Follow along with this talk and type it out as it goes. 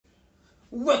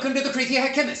Welcome to the Crazy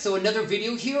Hat Chemist. So another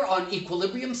video here on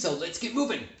equilibrium. So let's get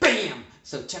moving. Bam!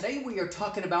 So today we are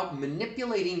talking about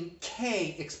manipulating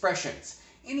K expressions.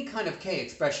 Any kind of K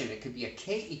expression. It could be a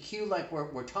KEQ like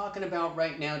we're talking about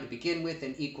right now to begin with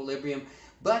in equilibrium.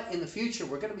 But in the future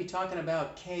we're going to be talking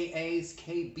about KAs,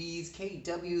 KBs,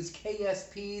 KWs,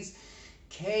 KSPs,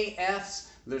 KFs.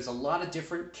 There's a lot of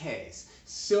different Ks.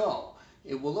 So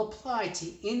it will apply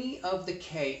to any of the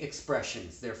K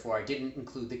expressions. Therefore, I didn't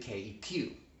include the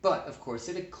KEQ. But, of course,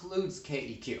 it includes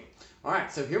KEQ. All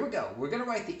right, so here we go. We're going to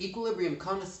write the equilibrium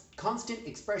constant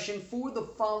expression for the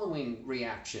following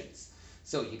reactions.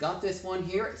 So you got this one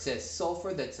here. It says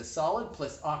sulfur that's a solid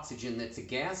plus oxygen that's a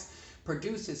gas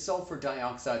produces sulfur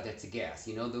dioxide that's a gas.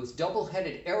 You know, those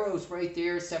double-headed arrows right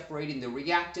there separating the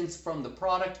reactants from the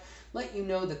product let you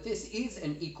know that this is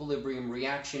an equilibrium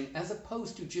reaction as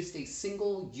opposed to just a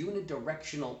single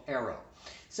unidirectional arrow.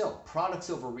 So products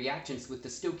over reactants with the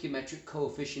stoichiometric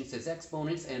coefficients as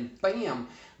exponents, and bam,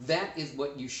 that is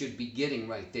what you should be getting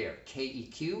right there.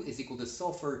 KEQ is equal to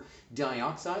sulfur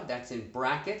dioxide, that's in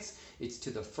brackets. It's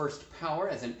to the first power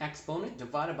as an exponent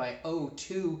divided by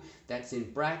O2, that's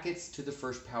in brackets to the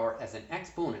first power as an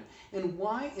exponent. And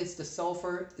why is the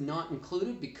sulfur not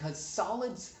included? Because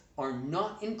solids are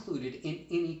not included in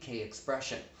any K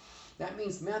expression. That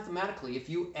means mathematically, if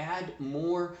you add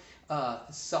more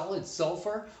solid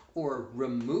sulfur or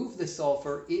remove the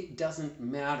sulfur, it doesn't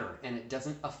matter and it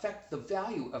doesn't affect the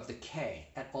value of the K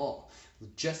at all.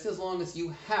 Just as long as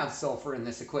you have sulfur in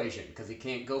this equation, because it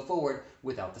can't go forward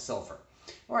without the sulfur.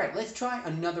 All right, let's try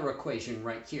another equation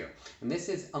right here. And this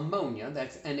is ammonia,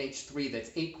 that's NH3,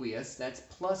 that's aqueous, that's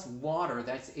plus water,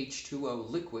 that's H2O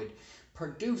liquid,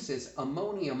 produces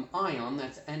ammonium ion,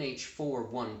 that's NH4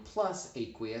 1 plus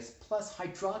aqueous, plus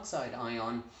hydroxide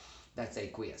ion, that's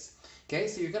aqueous. Okay,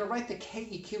 so you're going to write the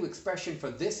KEQ expression for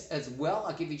this as well.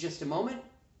 I'll give you just a moment.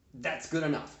 That's good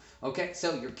enough. Okay,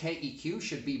 so your KEQ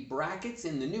should be brackets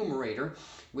in the numerator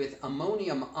with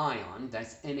ammonium ion,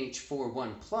 that's NH4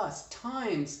 1 plus,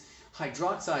 times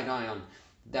hydroxide ion,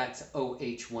 that's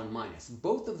OH1 minus.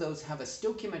 Both of those have a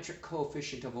stoichiometric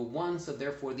coefficient of a 1, so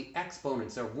therefore the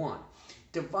exponents are 1.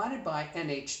 Divided by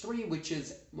NH3, which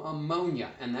is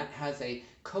ammonia, and that has a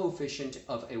coefficient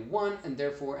of a 1, and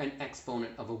therefore an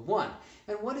exponent of a 1.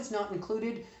 And what is not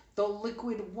included? The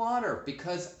liquid water,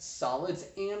 because solids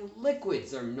and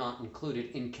liquids are not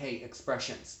included in K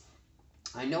expressions.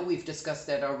 I know we've discussed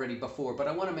that already before, but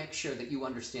I want to make sure that you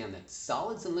understand that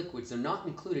solids and liquids are not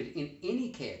included in any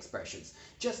K expressions.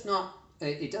 Just not,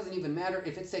 it doesn't even matter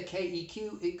if it's a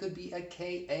KEQ, it could be a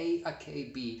KA, a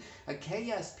KB, a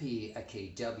KSP, a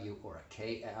KW, or a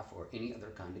KF, or any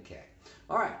other kind of K.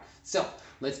 All right, so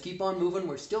let's keep on moving.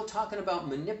 We're still talking about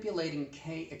manipulating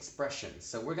K expressions.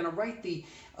 So we're going to write the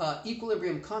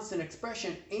equilibrium constant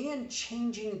expression and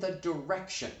changing the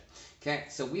direction. Okay,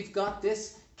 so we've got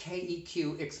this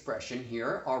KEQ expression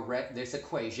here, this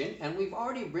equation, and we've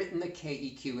already written the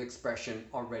KEQ expression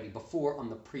already before on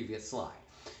the previous slide.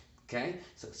 Okay,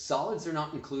 so solids are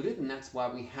not included, and that's why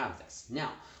we have this.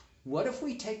 Now, what if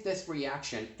we take this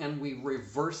reaction and we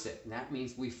reverse it? And that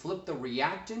means we flip the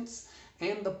reactants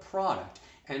and the product,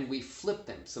 and we flip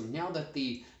them. So now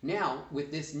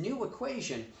with this new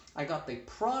equation, I got the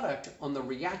product on the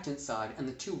reactant side and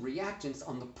the two reactants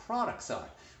on the product side.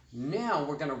 Now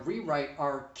we're going to rewrite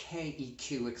our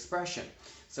KEQ expression.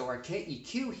 So our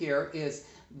KEQ here is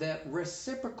the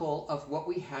reciprocal of what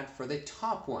we had for the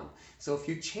top one. So if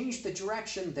you change the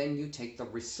direction, then you take the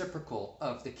reciprocal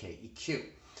of the KEQ.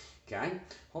 Okay,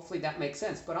 hopefully that makes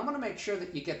sense, but I'm going to make sure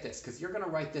that you get this because you're going to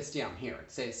write this down here.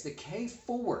 It says the K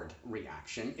forward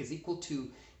reaction is equal to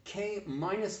K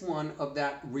minus 1 of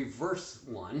that reverse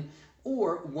one,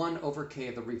 or 1 over K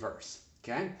of the reverse.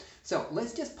 Okay, so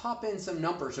let's just pop in some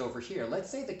numbers over here. Let's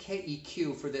say the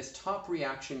KEQ for this top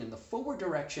reaction in the forward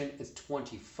direction is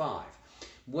 25.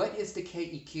 What is the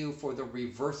KEQ for the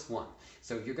reverse one?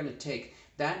 So you're going to take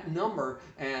that number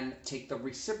and take the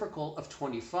reciprocal of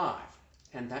 25.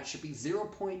 And that should be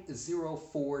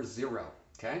 0.040,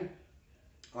 okay?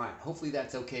 All right, hopefully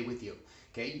that's okay with you.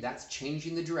 Okay, that's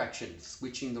changing the direction,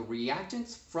 switching the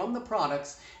reactants from the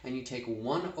products, and you take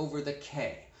 1 over the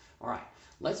K. All right,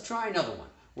 let's try another one.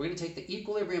 We're going to take the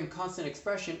equilibrium constant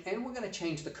expression, and we're going to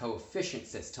change the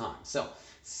coefficients this time. So,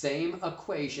 same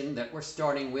equation that we're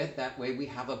starting with. That way we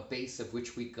have a base of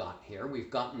which we got here. We've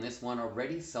gotten this one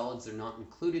already. Solids are not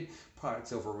included.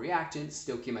 products over reactants,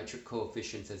 stoichiometric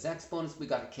coefficients as exponents. We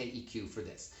got a KEQ for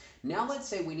this. Now let's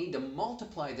say we need to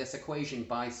multiply this equation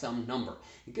by some number.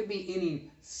 It could be any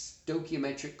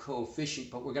stoichiometric coefficient,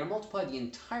 but we're going to multiply the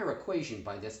entire equation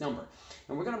by this number.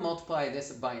 And we're going to multiply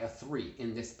this by a 3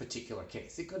 in this particular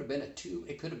case. It could have been a 2,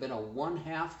 it could have been a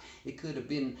 1/2, it could have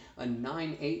been a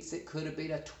 9/8, it could have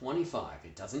been a 25.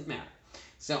 It doesn't matter.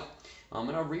 So I'm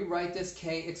going to rewrite this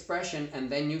K expression, and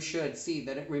then you should see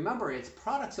that remember, it's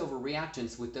products over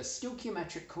reactants with the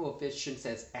stoichiometric coefficients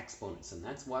as exponents, and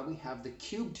that's why we have the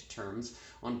cubed terms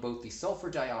on both the sulfur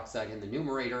dioxide in the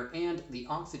numerator and the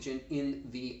oxygen in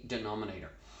the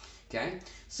denominator. Okay,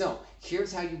 so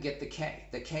here's how you get the K.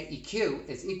 The KEQ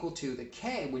is equal to the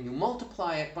K. When you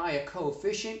multiply it by a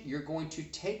coefficient, you're going to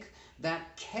take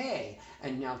that K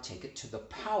and now take it to the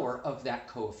power of that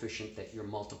coefficient that you're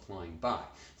multiplying by.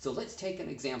 So let's take an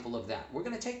example of that. We're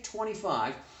going to take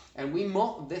 25, and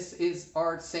this is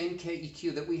our same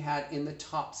KEQ that we had in the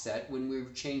top set when we were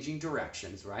changing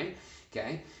directions, right?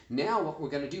 Okay, now what we're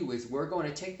going to do is we're going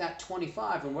to take that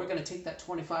 25, and we're going to take that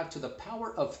 25 to the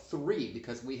power of 3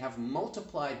 because we have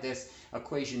multiplied this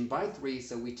equation by 3,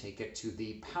 so we take it to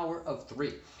the power of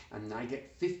 3, and I get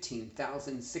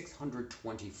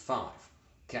 15,625.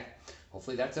 Okay,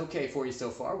 hopefully that's okay for you so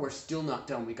far. We're still not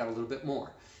done. We got a little bit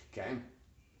more. Okay.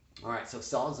 All right, so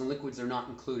solids and liquids are not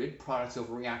included. Products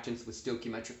over reactants with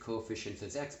stoichiometric coefficients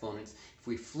as exponents.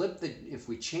 If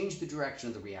we change the direction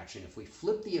of the reaction, if we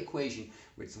flip the equation,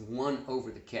 it's 1 over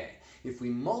the K. If we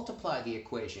multiply the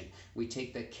equation, we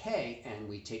take the K and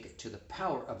we take it to the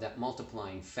power of that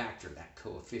multiplying factor, that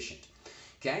coefficient.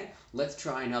 Okay, let's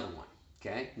try another one.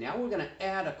 Okay, now we're going to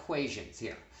add equations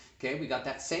here. Okay, we got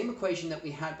that same equation that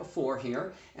we had before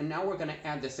here, and now we're going to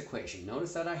add this equation.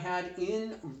 Notice that I had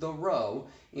in the row,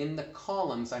 in the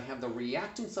columns, I have the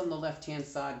reactants on the left-hand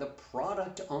side, the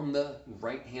product on the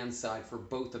right-hand side for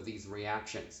both of these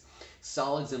reactions.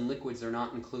 Solids and liquids are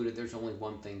not included. There's only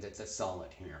one thing that's a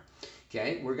solid here.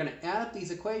 Okay, we're going to add up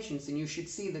these equations, and you should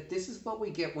see that this is what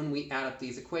we get when we add up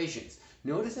these equations.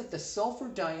 Notice that the sulfur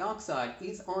dioxide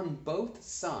is on both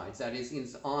sides. That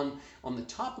is on the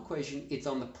top equation, it's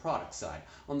on the product side.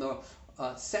 On the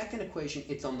second equation,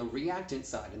 it's on the reactant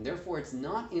side, and therefore it's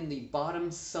not in the bottom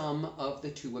sum of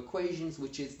the two equations,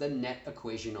 which is the net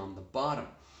equation on the bottom.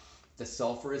 The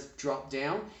sulfur is dropped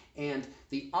down, and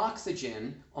the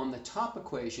oxygen on the top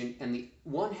equation and the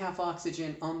 1/2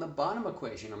 oxygen on the bottom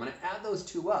equation. I'm going to add those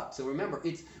two up. So remember,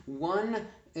 it's 1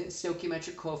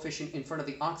 stoichiometric coefficient in front of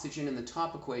the oxygen in the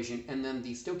top equation, and then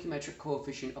the stoichiometric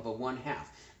coefficient of a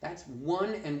 1/2. That's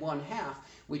 1 and 1/2,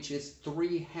 which is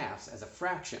 3/2 as a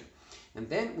fraction. And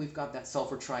then we've got that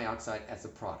sulfur trioxide as a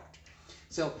product.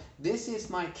 So this is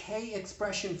my K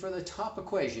expression for the top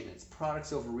equation. It's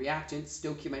products over reactants,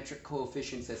 stoichiometric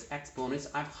coefficients as exponents.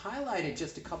 I've highlighted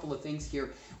just a couple of things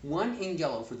here. One in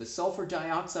yellow for the sulfur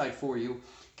dioxide for you,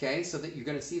 okay, so that you're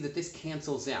going to see that this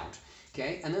cancels out.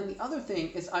 Okay, and then the other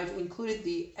thing is I've included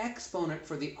the exponent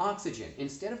for the oxygen.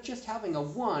 Instead of just having a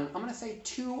 1, I'm going to say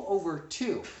 2 over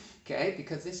 2, okay,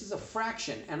 because this is a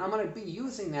fraction, and I'm going to be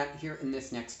using that here in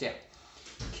this next step.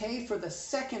 K for the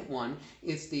second one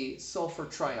is the sulfur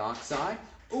trioxide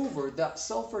over the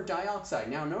sulfur dioxide.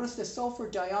 Now notice the sulfur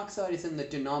dioxide is in the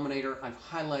denominator. I've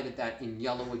highlighted that in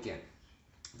yellow again.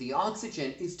 The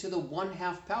oxygen is to the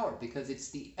 1/2 power because it's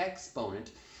the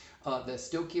exponent. The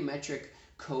stoichiometric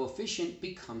coefficient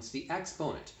becomes the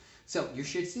exponent. So you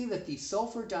should see that the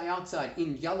sulfur dioxide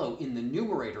in yellow in the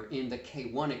numerator in the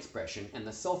K1 expression and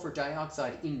the sulfur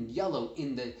dioxide in yellow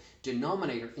in the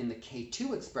denominator in the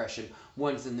K2 expression,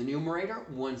 one's in the numerator,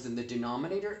 one's in the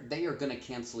denominator, they are going to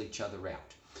cancel each other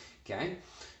out. Okay?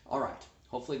 All right.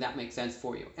 Hopefully that makes sense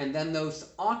for you. And then those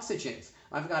oxygens,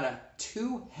 I've got a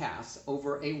 2/2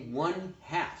 over a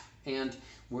 1/2, and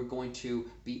we're going to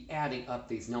be adding up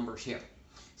these numbers here.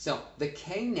 So the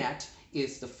K net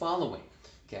is the following.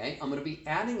 Okay, I'm going to be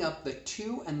adding up the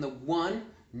 2 and the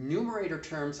 1 numerator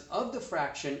terms of the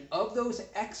fraction of those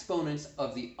exponents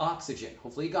of the oxygen.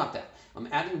 Hopefully you got that. I'm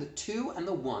adding the 2 and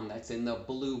the 1, that's in the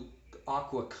blue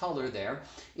aqua color there,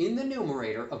 in the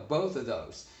numerator of both of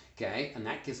those. Okay, and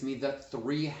that gives me the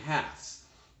 3/2.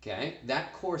 Okay,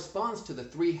 that corresponds to the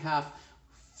 3/2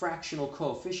 fractional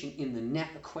coefficient in the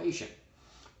net equation.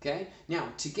 Okay,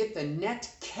 now to get the net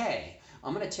K,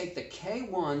 I'm going to take the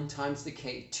K1 times the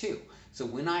K2. So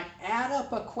when I add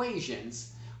up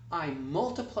equations, I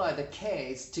multiply the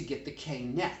K's to get the K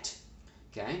net.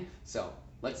 Okay, so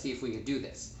let's see if we can do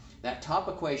this. That top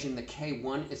equation, the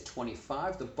K1 is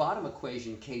 25. The bottom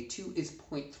equation, K2, is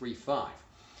 0.35.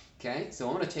 Okay, so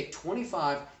I'm going to take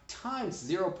 25 times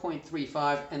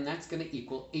 0.35, and that's going to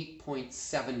equal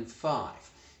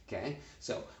 8.75. Okay,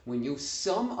 so when you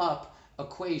sum up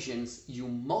equations, you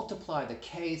multiply the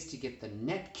k's to get the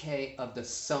net k of the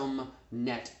sum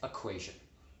net equation.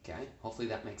 Okay, hopefully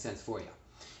that makes sense for you.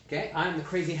 Okay, I'm the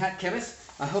Crazy Hat Chemist.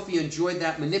 I hope you enjoyed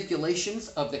that manipulations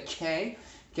of the k.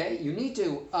 Okay, you need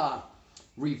to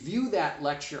review that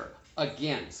lecture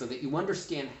again so that you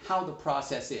understand how the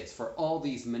process is for all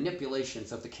these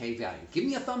manipulations of the k value. Give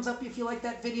me a thumbs up if you like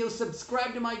that video,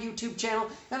 subscribe to my YouTube channel,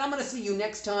 and I'm going to see you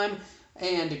next time.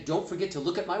 And don't forget to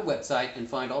look at my website and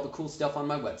find all the cool stuff on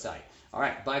my website. All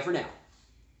right, bye for now.